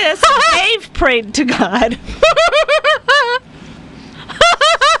 Seeing this, Dave prayed to God.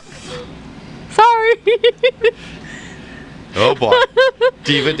 Sorry. Oh, boy.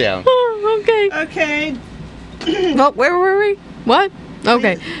 Diva down. Okay. Okay. Well, where were we? What?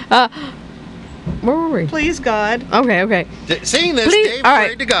 Okay. Where were we? Please, God. Okay. Seeing this, Please, Dave all right.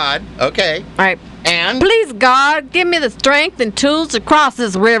 prayed to God. Okay. All right. And? Please, God, give me the strength and tools to cross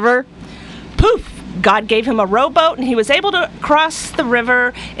this river. Poof! God gave him a rowboat, and he was able to cross the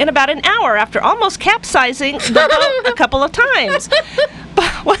river in about an hour after almost capsizing the boat a couple of times. But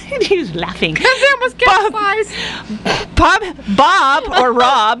why do He was laughing. Because they almost capsized. Bob or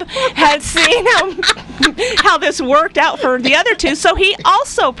Rob had seen how this worked out for the other two, so he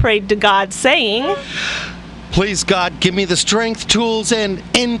also prayed to God, saying, Please, God, give me the strength, tools, and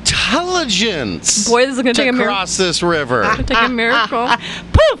intelligence. Boy, this is going to take a miracle. Cross this river. Take a miracle.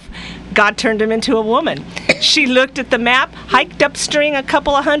 Poof! God turned him into a woman. She looked at the map, hiked upstream a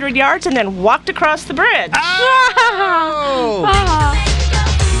couple of 100 yards, and then walked across the bridge. Oh!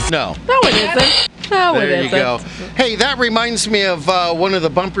 No. No, it isn't. No, it There you isn't. go. Hey, that reminds me of one of the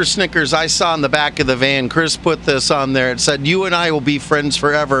bumper stickers I saw in the back of the van. Chris put this on there. It said, "You and I will be friends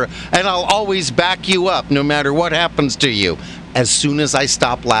forever, and I'll always back you up no matter what happens to you, as soon as I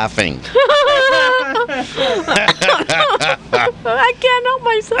stop laughing." I can't help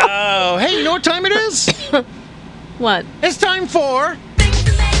myself. Oh, hey, you know what time it is? What? It's time for...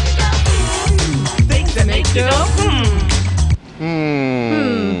 Things that make you go,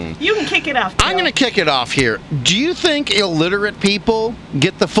 You can kick it off. I'm going to kick it off here. Do you think illiterate people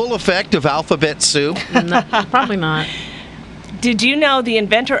get the full effect of alphabet soup? No, probably not. Did you know the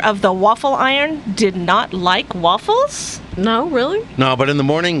inventor of the waffle iron did not like waffles? No, really? No, but in the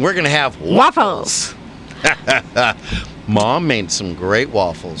morning, we're going to have waffles. Mom made some great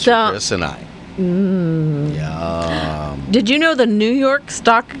waffles for Chris and I. Yum. Did you know the New York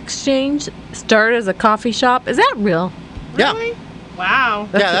Stock Exchange started as a coffee shop? Is that real? Yeah. Wow.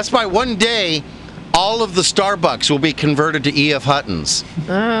 That's why one day all of the Starbucks will be converted to E.F. Hutton's.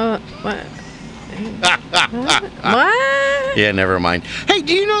 What? What? Yeah, never mind. Hey,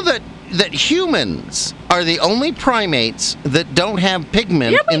 do you know that humans are the only primates that don't have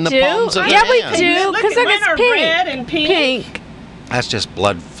pigment in the palms of their Yeah, we hands? do. Because Mine it's are pink. red and pink. That's just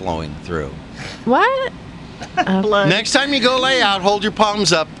blood flowing through. What? Blood. Next time you go lay out, hold your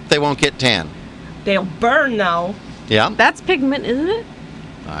palms up. They won't get tan. They'll burn, though. Yeah? That's pigment, isn't it?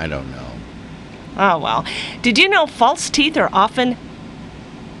 I don't know. Oh, well. Did you know false teeth are often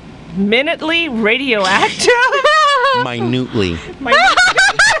minutely radioactive? Minutely.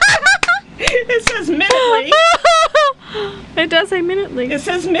 It says minutely. It does say minutely. It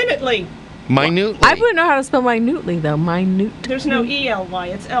says minutely. Minutely. I wouldn't know how to spell minutely, though. Minute. There's no E-L-Y.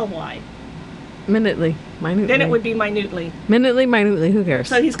 It's L-Y. Minutely. Minutely. Then it would be minutely. Minutely. Who cares?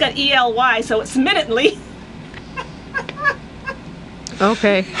 So he's got E-L-Y, so it's minutely.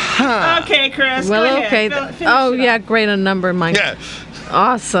 Okay. Okay, Chris. Well, go okay. ahead. Finish Oh, it yeah, up. great. A number in mind. Yeah.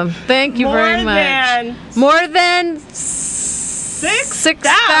 Awesome. Thank you very much. More More than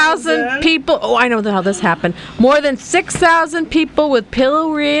 6,000 people. Oh, I know how this happened. More than 6,000 people with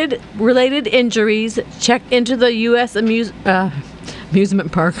pillow-related injuries checked into the U.S.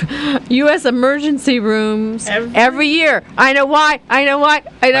 amusement park, U.S. emergency rooms every year. I know why. I know why.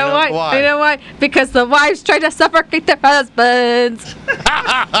 Because the wives try to suffocate their husbands.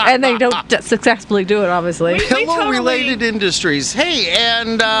 And they don't successfully do it, obviously. Pillow-related industries. Hey,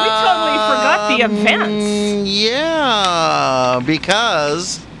 and... we totally forgot the events. Yeah,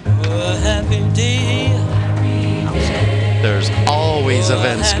 because... There's always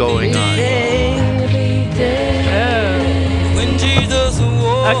events going on.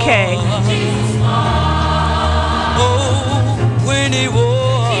 Okay.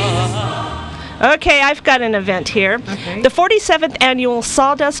 Okay, I've got an event here. Okay. The 47th annual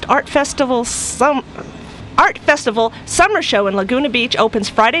Sawdust Art Festival Summer Show in Laguna Beach opens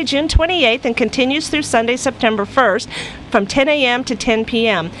Friday, June 28th and continues through Sunday, September 1st from 10 a.m. to 10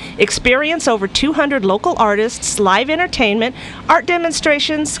 p.m. Experience over 200 local artists, live entertainment, art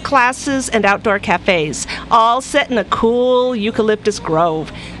demonstrations, classes, and outdoor cafes, all set in a cool eucalyptus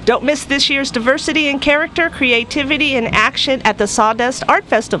grove. Don't miss this year's diversity in character, creativity, and action at the Sawdust Art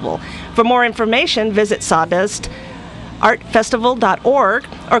Festival. For more information, visit sawdustartfestival.org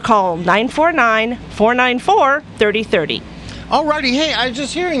or call 949-494-3030. Alrighty, hey, I was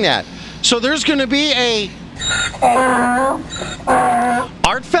just hearing that. So there's going to be a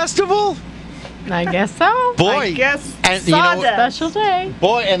art festival? I guess so. Boy, I guess and you know, Special day.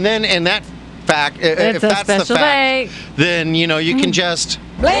 boy, and then in that fact, if It's a that's the special fact, day. then you know you can just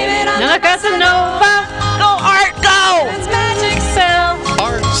Blame it on the Casanova. Go, Art, go! It's magic spell.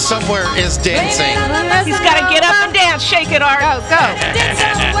 art somewhere is dancing. He's got to get up and dance. Shake it, Art. Go.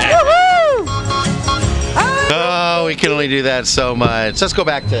 Woohoo! Oh, we can only do that so much. Let's go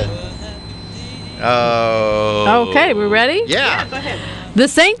back to. Oh. Okay, we ready? Yeah. Go ahead. The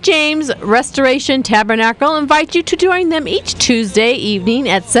St. James Restoration Tabernacle invites you to join them each Tuesday evening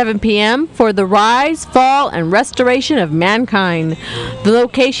at 7 p.m. for the Rise, Fall, and Restoration of Mankind. The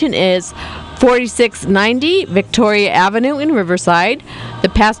location is 4690 Victoria Avenue in Riverside. The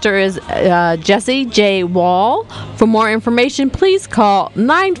pastor is Jesse J. Wall. For more information, please call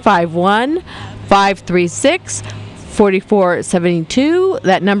 951-536-4472.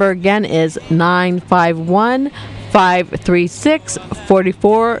 That number again is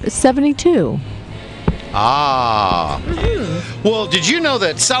 951-536-4472. Well, did you know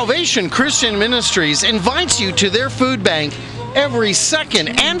that Salvation Christian Ministries invites you to their food bank every second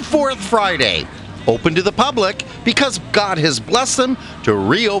and fourth Friday, open to the public because God has blessed them to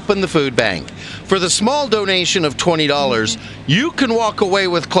reopen the food bank. For the small donation of $20, you can walk away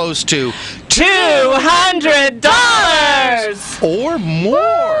with close to $200 or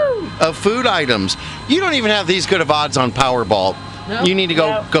more of food items. You don't even have these good of odds on Powerball. No. You need to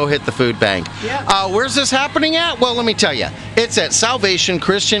go hit the food bank. Yeah. Where's this happening at? Well, let me tell you. It's at Salvation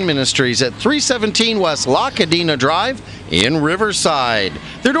Christian Ministries at 317 West La Cadena Drive in Riverside.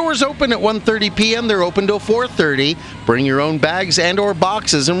 Their doors open at 1:30 p.m. They're open till 4:30. Bring your own bags and or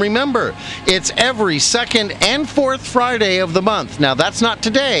boxes. And remember, it's every second and fourth Friday of the month. Now, that's not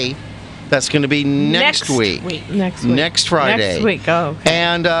today. That's going to be next week. Next Friday. Next week. Oh. Okay.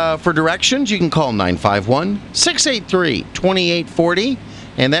 And for directions, you can call 951-683-2840.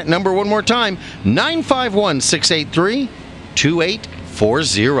 And that number one more time,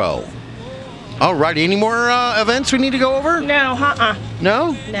 951-683-2840. All right. Any more events we need to go over? No,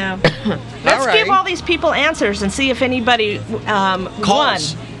 No? No. Let's give all these people answers and see if anybody won.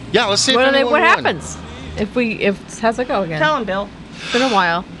 Calls. Yeah, let's see if anyone What won. happens if how's it go again? Tell them, Bill. It's been a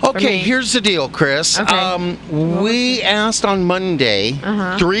while. for Okay, me. here's the deal, Chris. Okay. We asked on Monday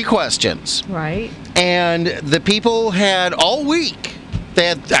 3 questions. Right. And the people had all week. They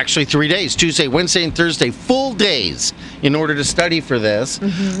had actually 3 days, Tuesday, Wednesday, and Thursday, full days in order to study for this.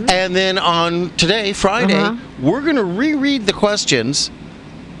 And then on today, Friday, we're going to reread the questions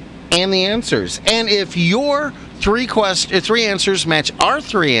and the answers. And if your 3 answers match our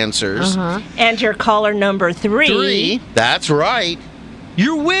 3 answers, and your caller number 3, that's right,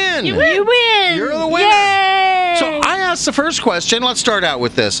 you win. You win. You're the winner. Yay! So I asked the first question. Let's start out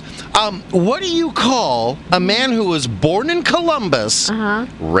with this. What do you call a man who was born in Columbus,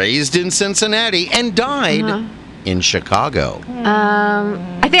 raised in Cincinnati, and died in Chicago?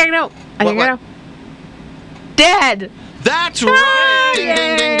 I think I know. I know. Dead. That's right. Ding,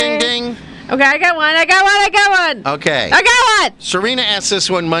 ding, ding, ding, ding. Okay, I got one. Okay. I got one. Serena asked this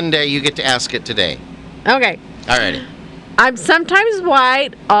one Monday. You get to ask it today. Okay. All righty. I'm sometimes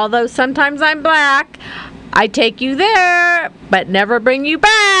white, although sometimes I'm black. I take you there, but never bring you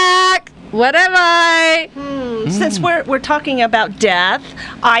back. What am I? Since we're talking about death,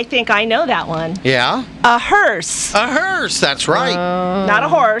 I think I know that one. Yeah? A hearse. A hearse, that's right. Not a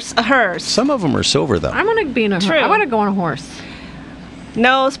horse, a hearse. Some of them are silver, though. I want to be in a horse. True. I want to go on a horse.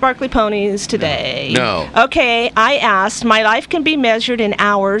 No sparkly ponies today. No. Okay, I asked, my life can be measured in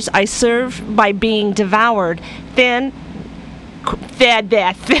hours. I serve by being devoured. Thin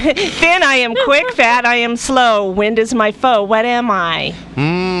I am quick, fat I am slow. Wind is my foe. What am I?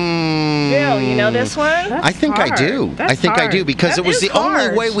 Bill, you know this one? I think I do. I think I do because it was the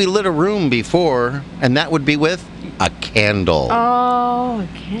only way we lit a room before, and that would be with a candle. Oh, a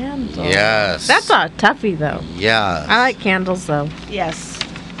candle. Yes. That's a toughie, though. Yeah. I like candles, though. Yes.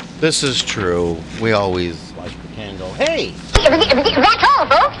 This is true. We always like the candle. Hey! That's all,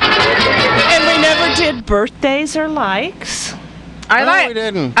 folks. And we never did birthdays or likes. I we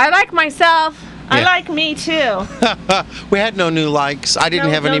didn't. I like myself. I like me too. We had no new likes. I didn't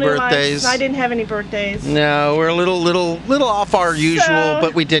have any new likes. birthdays. I didn't have any birthdays. No, we're a little off our usual,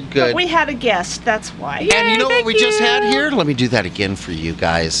 but we did good. But we had a guest, that's why. And you know what we just had here? Let me do that again for you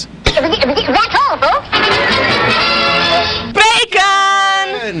guys. That's all, folks.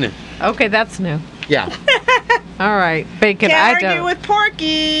 Bacon! Okay, that's new. Yeah. All right, bacon. Can't I argue don't. with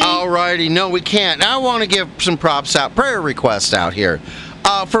Porky. Alrighty, no, we can't. Now I want to give some props out, prayer requests out here.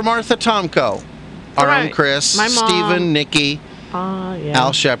 For Martha Tomko, our own Right. Chris, My mom. Stephen, Nikki, Yeah.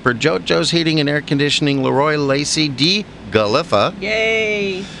 Al Shepard, JoJo's Heating and Air Conditioning, Leroy Lacey, D. Galiffa,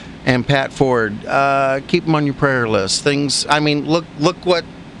 Yay. and Pat Ford. Keep them on your prayer list. Things, I mean, look what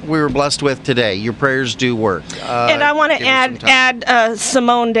we were blessed with today. Your prayers do work. And I want to give us some add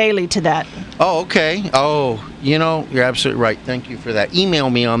Simone Daly to that. Oh, okay. Oh, you know, you're absolutely right. Thank you for that. Email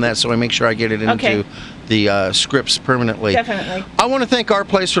me on that so I make sure I get it into Okay. the scripts permanently. Definitely. I want to thank Our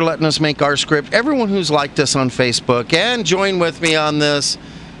Place for letting us make our script. Everyone who's liked us on Facebook and join with me on this.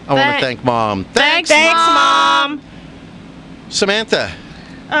 I want to thank Mom. Thanks, Mom. Samantha.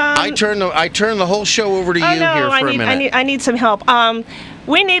 I turn the whole show over to you Oh, no, here for a minute. I need some help.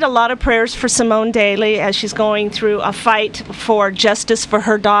 We need a lot of prayers for Simone Daly as she's going through a fight for justice for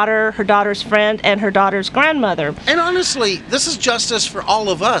her daughter, her daughter's friend, and her daughter's grandmother. And honestly, this is justice for all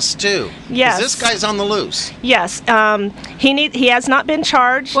of us too. 'Cause Yes. this guy's on the loose. Yes, he has not been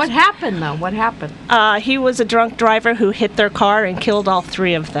charged. What happened though? What happened? He was a drunk driver who hit their car and killed all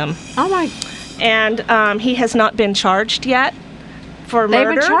 3 of them. Oh my! And he has not been charged yet for They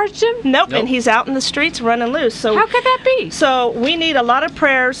murder. haven't charged him? Nope, and he's out in the streets running loose. So How could that be? So we need a lot of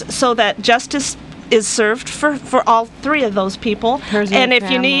prayers so that justice is served for all 3 of those people. Hers And and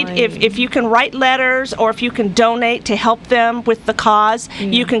if you need, family. if you can write letters or if you can donate to help them with the cause,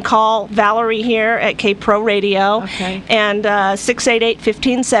 you can call Valerie here at K-Pro Radio. Okay. And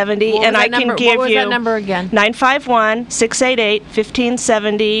 688-1570, What and was I that can number- give what was you that number again?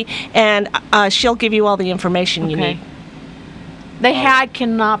 951-688-1570, and she'll give you all the information you Okay. need. I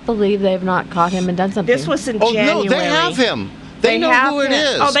cannot believe they've not caught him and done something. This was in Oh January. no, they have him. They know have who it him.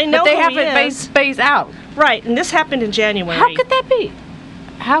 is. Oh, they know But they who he haven't is. phased out. Right, and this happened in January. How could that be?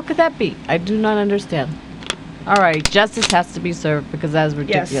 How could that be? I do not understand. All right, justice has to be served because that is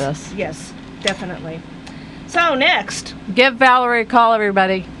ridiculous. Yes, definitely. So next, Give Valerie a call,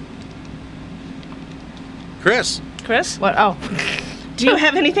 everybody. Chris. What? Oh. Do you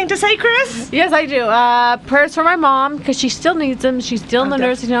have anything to say, Chris? Yes, I do. Prayers for my mom because she still needs them. She's still in the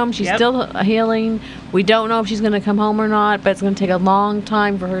nursing home. She's still healing. We don't know if she's going to come home or not, but it's going to take a long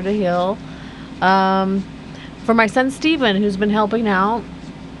time for her to heal. For my son Steven, who's been helping out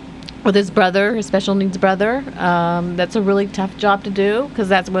with his brother, his special needs brother. That's a really tough job to do because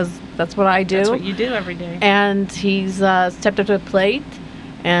that's what I do. That's what you do every day. And he's stepped up to a plate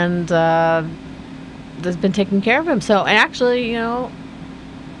and has been taking care of him. So, and actually, you know,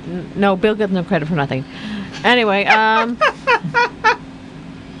 no, Bill gets no credit for nothing. Anyway,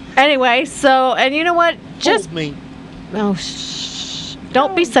 so, and you know what? Just me. Oh, shh.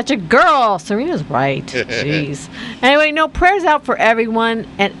 Don't be such a girl. Serena's right. Jeez. Anyway, no, prayers out for everyone.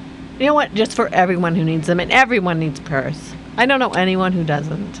 And you know what? Just for everyone who needs them. And everyone needs prayers. I don't know anyone who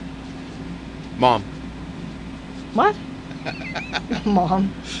doesn't. Mom. What?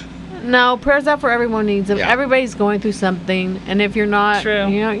 Mom. No, prayers out for everyone who needs them. Yeah. Everybody's going through something, and if you're not, True.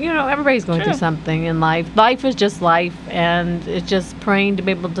 you know, everybody's going True. through something in life. Life is just life, and it's just praying to be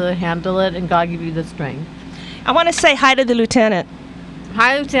able to handle it, and God give you the strength. I want to say hi to the lieutenant.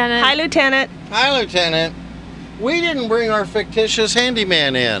 Hi, Lieutenant. Hi, Lieutenant. Hi, Lieutenant. We didn't bring our fictitious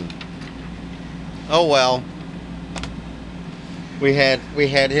handyman in. Oh well. We had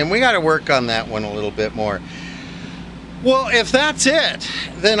him. We got to work on that one a little bit more. Well, if that's it,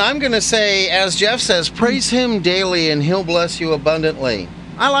 then I'm going to say, as Jeff says, praise him daily and he'll bless you abundantly.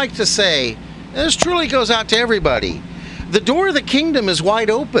 I like to say, this truly goes out to everybody. The door of the kingdom is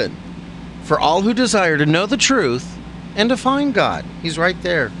wide open for all who desire to know the truth and to find God. He's right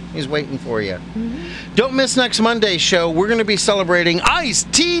there. He's waiting for you. Don't miss next Monday's show. We're going to be celebrating Ice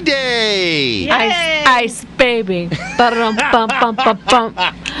Tea Day. Ice baby. Ba-dum, bum, bum, bum, bum.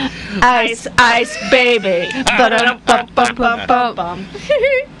 Ice baby. Ba-dum, bum, bum, bum, bum.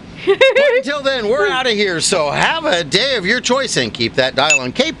 But until then, we're out of here. So have a day of your choice and keep that dial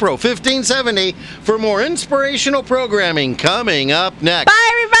on K-Pro 1570 for more inspirational programming coming up next. Bye,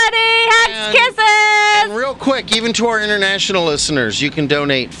 everybody. Hugs, kisses. And real quick, even to our international listeners, you can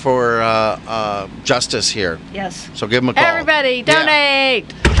donate for justice here. Yes. So give them a call. Everybody, Yeah.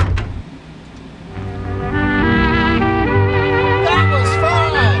 donate. That was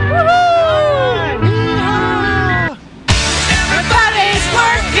fun. Everybody's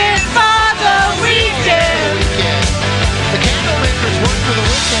working for the weekend. The candle makers work for the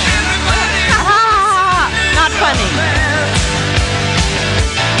weekend. Not funny.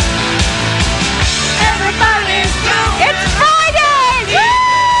 Everybody's It's Friday!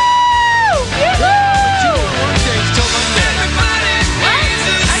 Woo!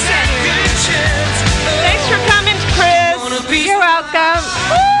 Thanks for coming, Chris. You're welcome.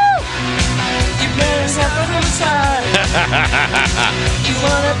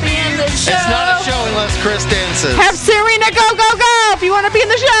 It's not a show unless Chris dances. Have Serena go, go, go if you want to be in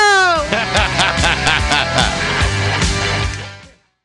the show.